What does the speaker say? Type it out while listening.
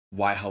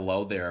Why,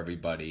 hello there,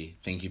 everybody.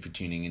 Thank you for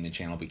tuning in to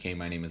ChannelBK.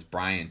 My name is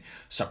Brian.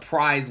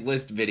 Surprise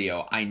list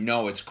video. I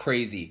know, it's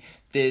crazy.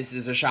 This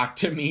is a shock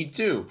to me,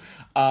 too.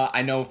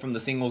 I know from the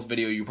singles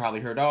video, you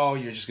probably heard, oh,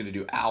 you're just going to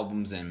do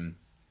albums and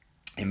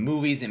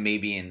movies, and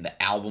maybe in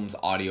the albums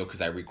audio, because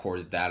I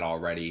recorded that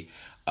already,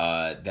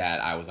 that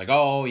I was like,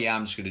 oh, yeah,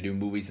 I'm just going to do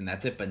movies and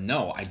that's it. But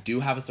no, I do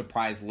have a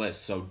surprise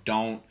list, so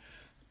don't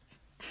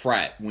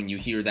fret when you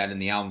hear that in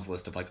the albums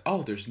list of like,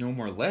 oh, there's no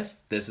more list.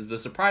 This is the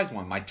surprise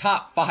one. My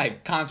top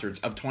 5 concerts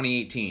of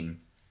 2018.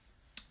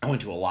 I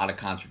went to a lot of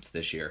concerts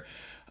this year.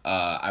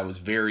 I was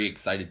very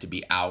excited to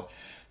be out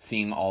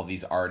seeing all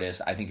these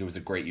artists. I think it was a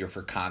great year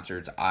for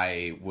concerts.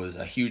 I was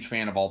a huge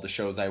fan of all the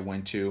shows I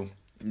went to.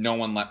 No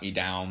one let me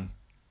down.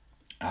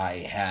 I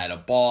had a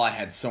ball. I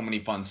had so many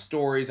fun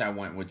stories. I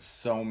went with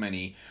so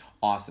many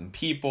awesome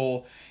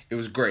people. It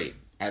was great.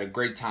 I had a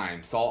great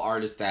time. Saw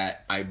artists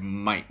that I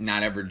might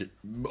not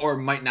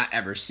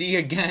ever see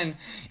again.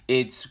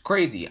 It's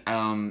crazy.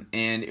 And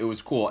it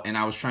was cool. And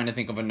I was trying to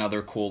think of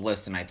another cool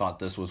list, and I thought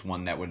this was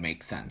one that would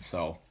make sense.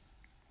 So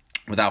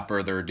without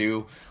further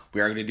ado, we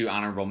are going to do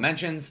honorable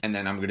mentions, and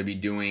then I'm going to be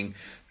doing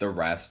the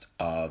rest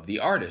of the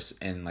artists.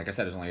 And like I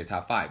said, it's only a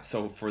top 5.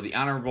 So for the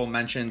honorable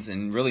mentions,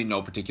 in really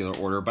no particular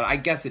order, but I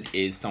guess it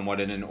is somewhat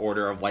in an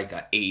order of like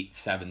a 8,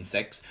 7,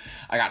 6.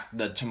 I got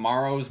the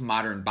Tomorrow's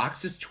Modern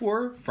Boxes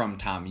tour from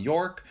Thom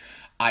Yorke.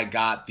 I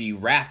got the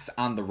Rats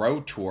on the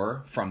Road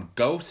tour from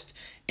Ghost.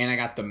 And I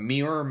got the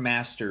Mirror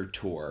Master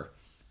tour,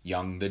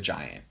 Young the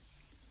Giant.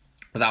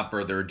 Without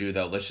further ado,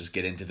 though, let's just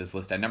get into this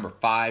list. At number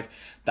 5,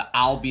 the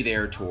I'll Be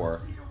There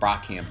tour,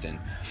 BROCKHAMPTON.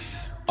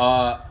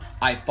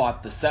 I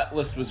thought the set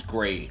list was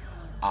great.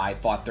 I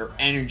thought their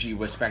energy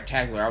was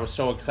spectacular. I was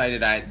so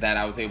excited that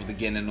I was able to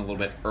get in a little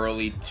bit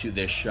early to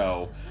this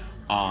show.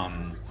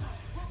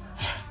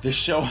 This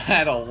show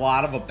had a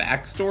lot of a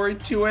backstory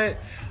to it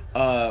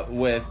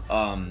with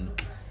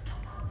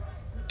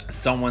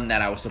someone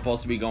that I was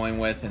supposed to be going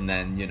with, and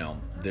then, you know,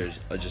 there's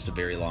just a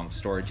very long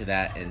story to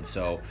that, and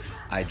so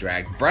I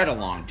dragged Brett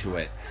along to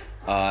it,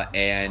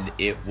 and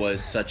it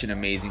was such an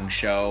amazing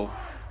show.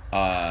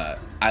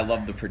 I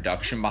love the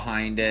production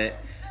behind it.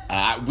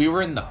 We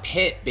were in the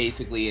pit,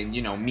 basically, and,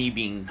 you know, me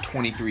being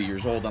 23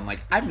 years old, I'm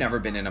like, I've never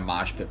been in a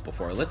mosh pit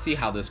before. Let's see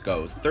how this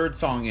goes. Third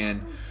song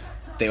in,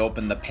 they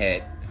opened the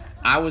pit.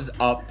 I was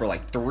up for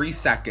like 3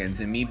 seconds,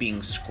 and me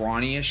being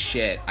scrawny as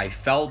shit, I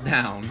fell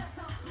down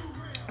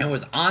and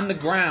was on the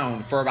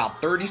ground for about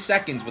 30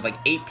 seconds with like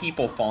 8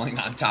 people falling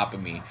on top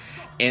of me.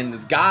 And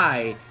this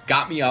guy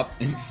got me up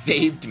and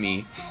saved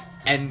me.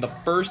 And the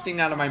first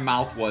thing out of my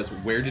mouth was,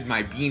 where did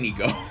my beanie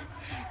go?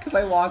 Because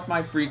I lost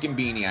my freaking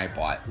beanie I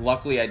bought.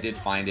 Luckily, I did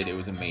find it. It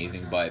was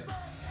amazing. But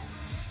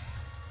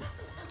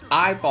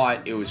I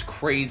thought it was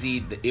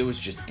crazy. It was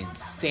just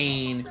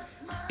insane.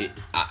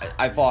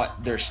 I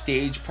thought their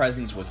stage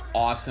presence was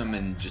awesome,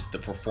 and just the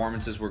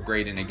performances were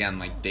great. And again,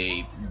 like,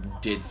 they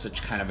did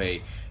such kind of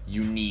a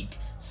unique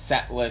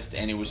set list,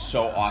 and it was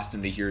so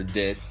awesome to hear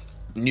this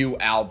new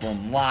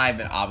album live,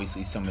 and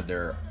obviously some of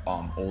their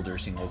older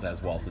singles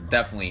as well. So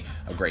definitely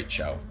a great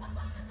show.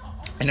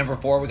 And number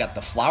 4, we got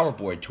the Flower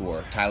Boy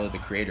tour, Tyler the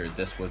Creator.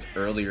 This was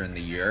earlier in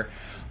the year.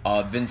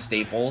 Vince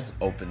Staples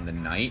opened the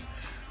night.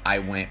 I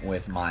went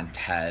with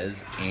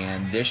Montez,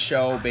 and this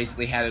show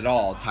basically had it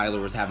all. Tyler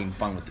was having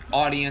fun with the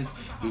audience.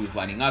 He was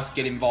letting us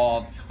get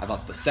involved. I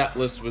thought the set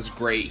list was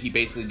great. He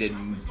basically did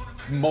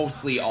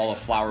mostly all of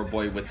Flower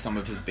Boy with some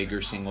of his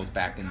bigger singles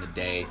back in the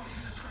day.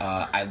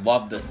 I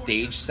loved the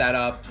stage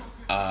setup.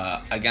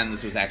 Again,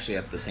 this was actually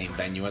at the same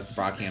venue as the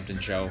Brockhampton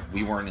show.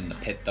 We weren't in the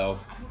pit, though.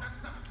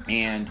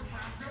 And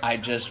I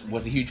just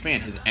was a huge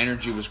fan. His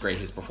energy was great.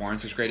 His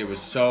performance was great. It was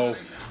so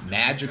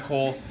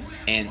magical.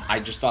 And I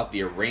just thought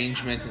the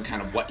arrangements and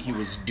kind of what he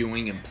was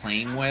doing and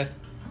playing with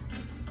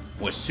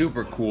was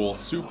super cool,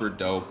 super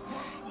dope.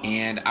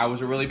 And I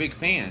was a really big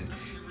fan.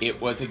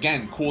 It was,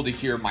 again, cool to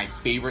hear my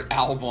favorite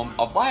album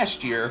of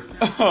last year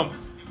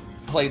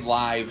played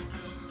live.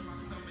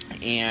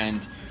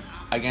 And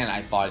again,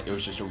 I thought it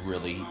was just a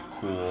really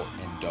cool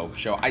and dope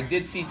show. I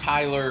did see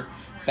Tyler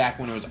back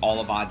when it was All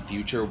of Odd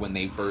Future, when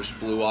they first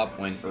blew up,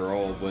 when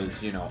Earl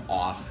was, you know,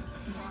 off,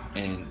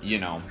 and, you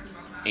know,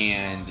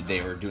 and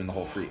they were doing the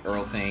whole Free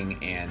Earl thing,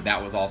 and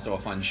that was also a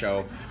fun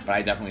show. But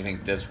I definitely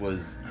think this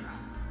was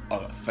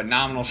a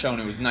phenomenal show,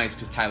 and it was nice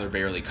because Tyler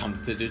barely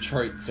comes to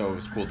Detroit, so it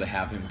was cool to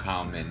have him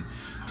come and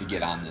to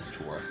get on this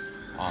tour.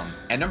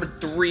 At number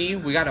 3,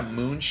 we got a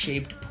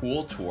Moon-Shaped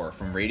Pool tour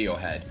from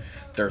Radiohead.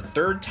 Their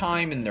 3rd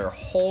time in their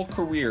whole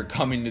career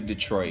coming to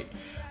Detroit.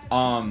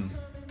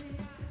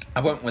 I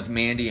went with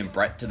Mandy and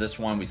Brett to this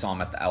one. We saw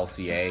them at the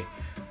LCA.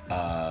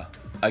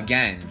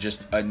 Again,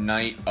 just a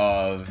night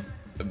of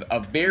a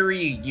very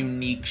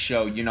unique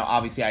show. You know,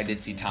 obviously I did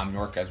see Thom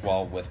Yorke as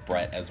well with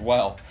Brett as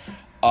well.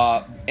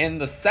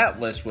 And the set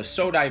list was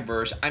so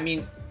diverse. I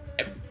mean,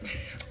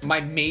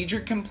 my major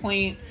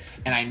complaint,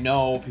 and I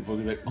know people are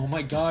going to be like, oh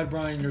my God,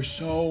 Brian, you're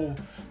so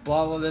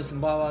blah, blah, this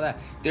and blah, blah, that.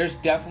 There's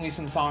definitely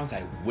some songs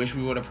I wish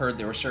we would have heard.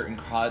 There were certain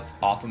cuts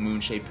off of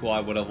Moon-Shaped Pool I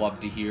would have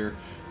loved to hear.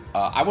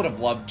 I would have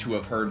loved to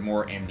have heard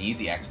more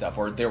Amnesiac stuff,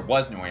 or there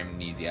was no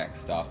Amnesiac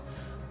stuff.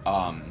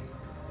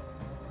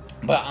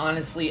 But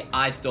honestly,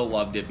 I still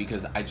loved it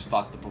because I just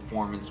thought the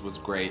performance was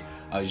great.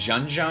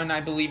 Jun Jun, I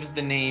believe, is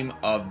the name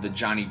of the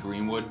Johnny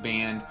Greenwood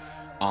band,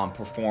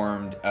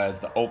 performed as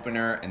the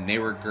opener, and they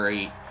were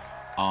great.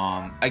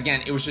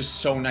 Again, it was just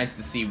so nice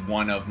to see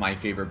one of my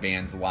favorite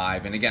bands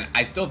live. And again,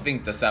 I still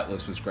think the set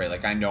list was great.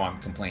 Like, I know I'm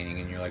complaining,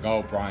 and you're like,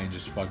 oh, Brian,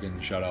 just fucking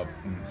shut up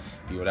and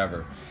be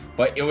whatever.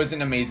 But it was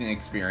an amazing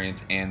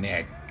experience, and they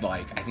had,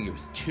 like, I think it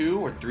was 2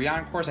 or 3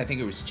 encores. I think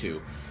it was 2.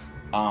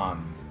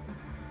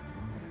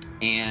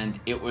 And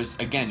it was,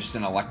 again, just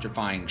an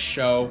electrifying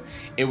show.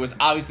 It was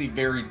obviously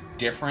very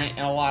different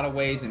in a lot of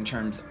ways in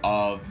terms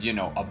of, you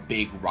know, a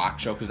big rock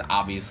show. Because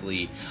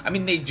obviously, I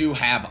mean, they do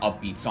have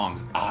upbeat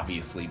songs,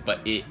 obviously. But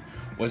it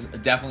was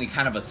definitely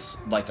kind of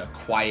a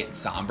quiet,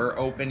 somber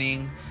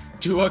opening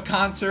to a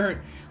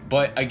concert.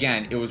 But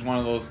again, it was one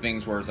of those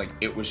things where it's like,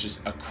 it was just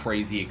a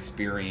crazy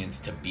experience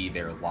to be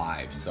there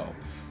live. So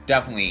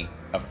definitely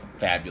a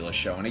fabulous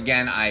show. And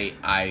again,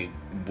 I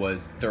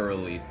was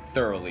thoroughly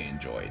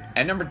enjoyed.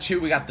 At number 2,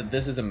 we got the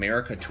This Is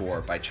America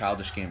tour by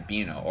Childish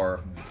Gambino,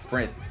 or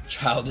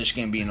Childish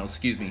Gambino,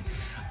 excuse me.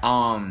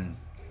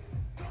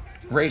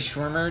 Ray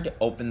Shrimmered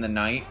opened the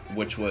night,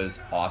 which was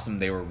awesome.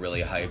 They were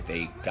really hyped.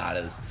 They got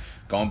us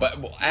going.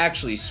 But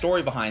actually,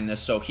 story behind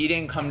this, so he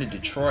didn't come to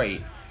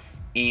Detroit,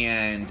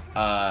 and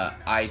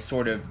I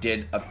sort of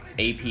did a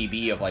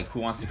APB of like,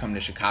 who wants to come to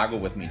Chicago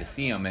with me to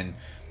see him, and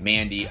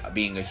Mandy,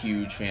 being a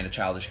huge fan of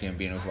Childish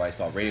Gambino, who I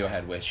saw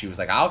Radiohead with, she was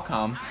like, I'll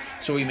come.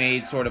 So we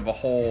made sort of a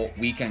whole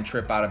weekend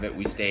trip out of it.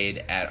 We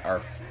stayed at our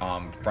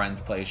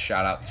friend's place.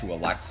 Shout out to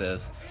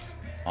Alexis.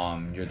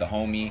 You're the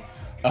homie,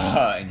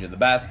 and you're the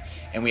best.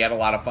 And we had a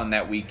lot of fun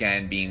that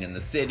weekend being in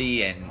the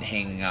city and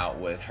hanging out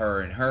with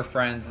her and her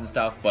friends and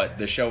stuff. But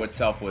the show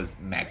itself was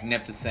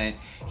magnificent.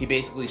 He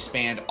basically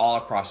spanned all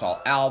across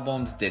all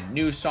albums, did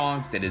new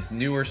songs, did his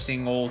newer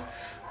singles,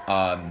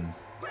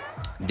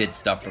 did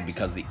stuff from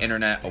Because of the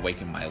Internet,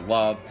 Awaken My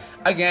Love.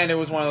 Again, it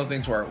was one of those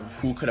things where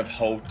who could have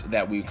hoped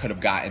that we could have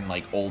gotten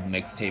like old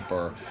mixtape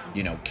or,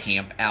 you know,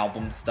 camp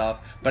album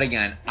stuff. But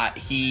again,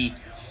 he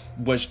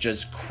was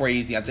just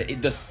crazy. I'd say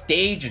the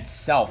stage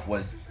itself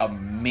was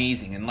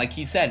amazing. And like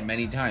he said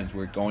many times,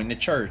 we're going to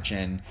church,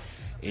 and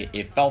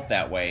it felt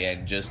that way.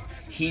 And just,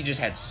 he just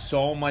had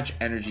so much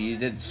energy. He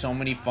did so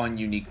many fun,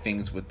 unique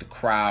things with the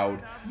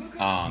crowd.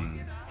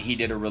 He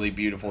did a really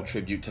beautiful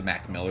tribute to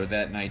Mac Miller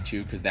that night,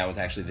 too, because that was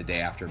actually the day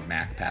after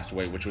Mac passed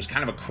away, which was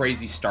kind of a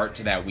crazy start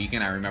to that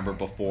weekend. I remember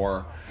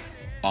before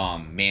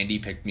Mandy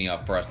picked me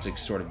up for us to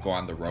sort of go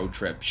on the road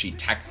trip, she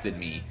texted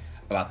me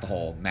about the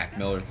whole Mac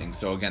Miller thing.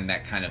 So, again,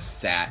 that kind of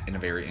sat in a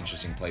very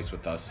interesting place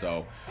with us.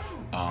 So,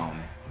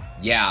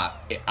 yeah,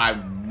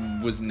 I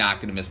was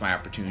not going to miss my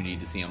opportunity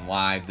to see him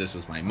live. This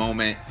was my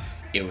moment.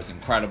 It was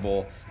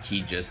incredible.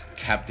 He just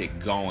kept it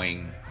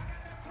going.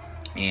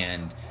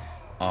 And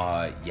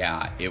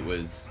yeah, it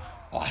was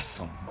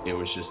awesome. It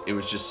was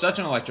just such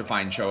an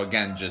electrifying show.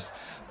 Again, just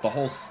the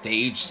whole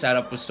stage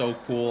setup was so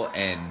cool,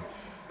 and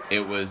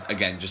it was,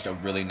 again, just a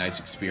really nice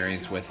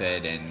experience with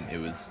it, and it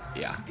was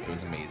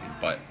amazing.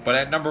 But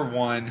at number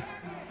 1,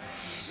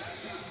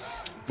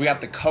 we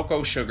got the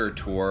Cocoa Sugar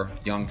tour,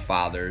 Young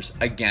Fathers.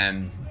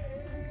 Again,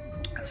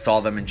 saw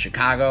them in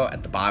Chicago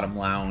at the Bottom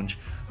Lounge.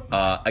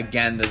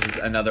 Again, this is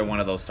another one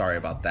of those, sorry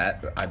about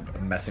that, I'm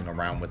messing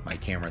around with my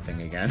camera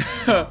thing again.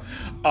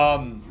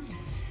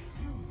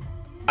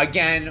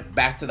 Again,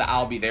 back to the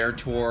I'll Be There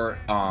tour,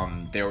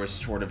 there was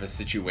sort of a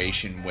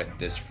situation with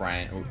this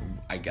friend,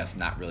 I guess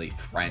not really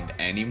friend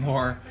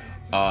anymore,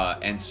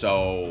 and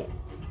so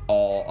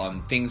all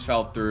things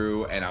fell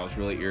through, and I was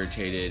really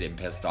irritated and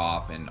pissed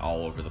off and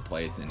all over the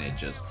place, and it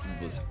just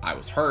was, I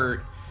was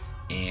hurt,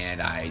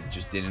 and I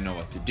just didn't know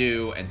what to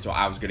do, and so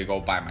I was going to go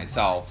by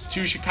myself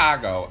to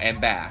Chicago and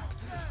back.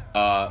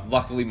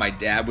 Luckily, my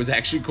dad was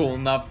actually cool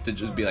enough to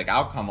just be like,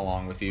 I'll come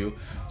along with you,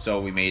 so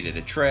we made it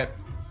a trip.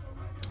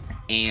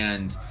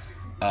 And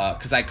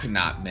because I could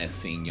not miss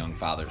seeing Young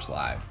Fathers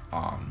live.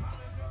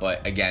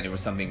 But again, it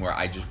was something where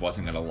I just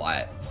wasn't going to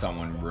let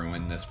someone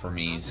ruin this for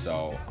me.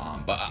 So,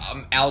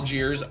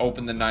 Algiers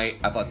opened the night.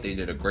 I thought they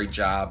did a great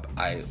job.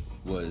 I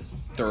was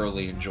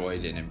thoroughly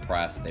enjoyed and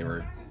impressed. They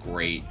were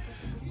great.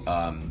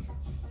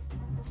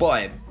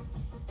 But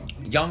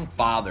Young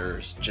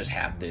Fathers just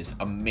have this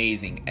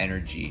amazing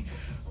energy.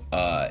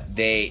 I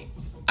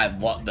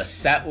love the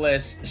set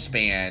list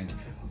spanned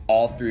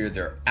all 3 of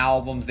their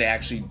albums. They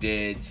actually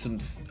did some,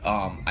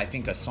 I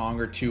think a song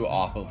or 2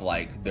 off of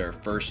like their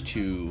first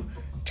 2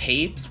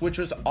 tapes, which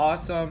was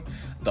awesome.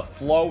 The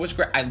flow was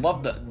great. I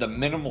love the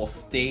minimal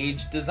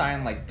stage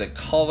design, like the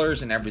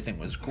colors and everything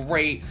was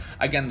great.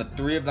 Again, the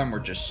 3 of them were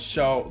just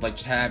so, like,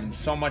 just having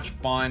so much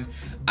fun.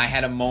 I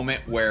had a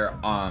moment where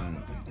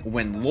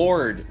when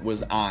Lord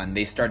was on,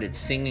 they started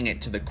singing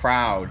it to the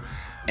crowd,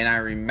 and I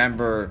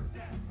remember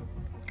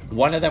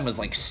one of them was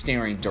like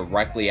staring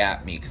directly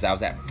at me because I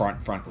was at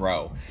front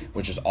row,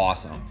 which is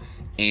awesome.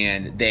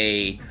 And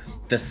they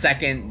the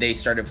second they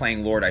started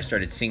playing Lord, I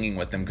started singing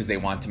with them because they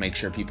wanted to make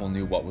sure people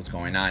knew what was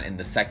going on. And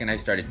the second I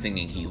started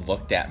singing, he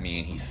looked at me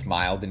and he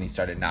smiled and he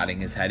started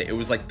nodding his head. It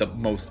was like the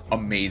most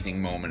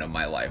amazing moment of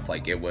my life.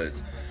 Like, it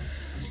was,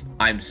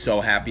 I'm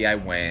so happy I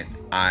went.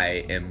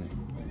 I am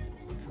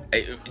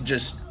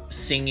just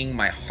singing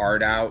my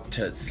heart out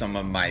to some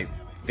of my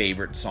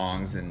favorite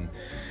songs, and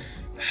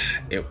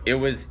it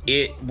was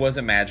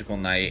a magical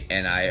night,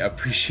 and I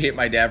appreciate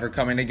my dad for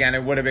coming again.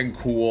 It would have been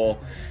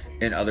cool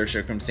in other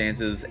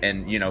circumstances,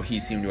 and you know, he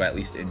seemed to at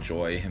least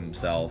enjoy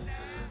himself.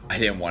 I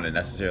didn't want to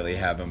necessarily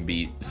have him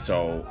be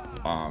so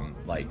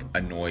like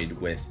annoyed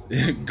with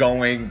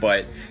going,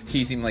 but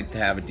he seemed like to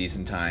have a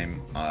decent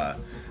time.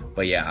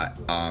 But yeah,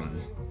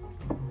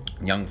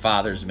 Young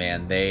Fathers,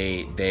 man,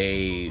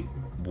 they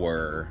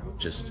were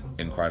just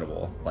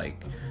incredible.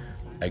 Like,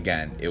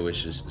 again, it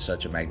was just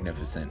such a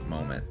magnificent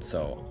moment.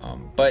 So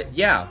but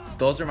yeah,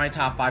 those are my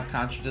top 5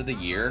 concerts of the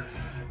year.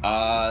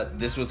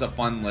 This was a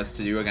fun list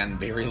to do, again,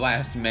 very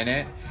last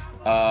minute.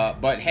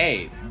 But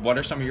hey, what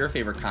are some of your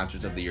favorite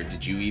concerts of the year?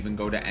 Did you even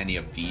go to any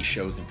of these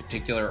shows in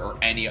particular, or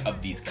any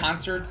of these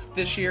concerts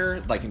this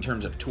year, like in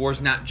terms of tours,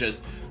 not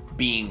just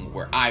being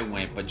where I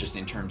went, but just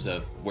in terms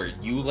of where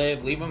you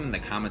live? Leave them in the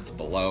comments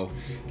below.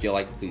 If you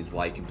like, please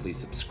like and please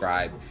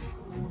subscribe.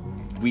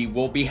 We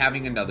will be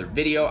having another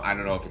video. I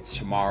don't know if it's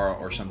tomorrow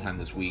or sometime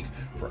this week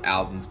for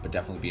albums, but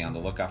definitely be on the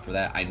lookout for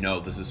that. I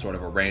know this is sort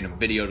of a random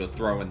video to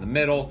throw in the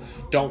middle.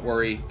 Don't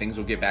worry, things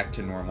will get back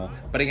to normal.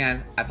 But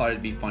again, I thought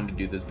it'd be fun to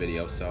do this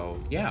video.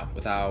 So yeah,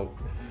 without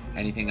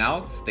anything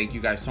else, thank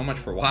you guys so much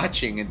for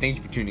watching, and thank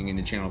you for tuning in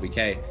to Channel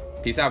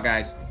BK. Peace out,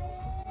 guys.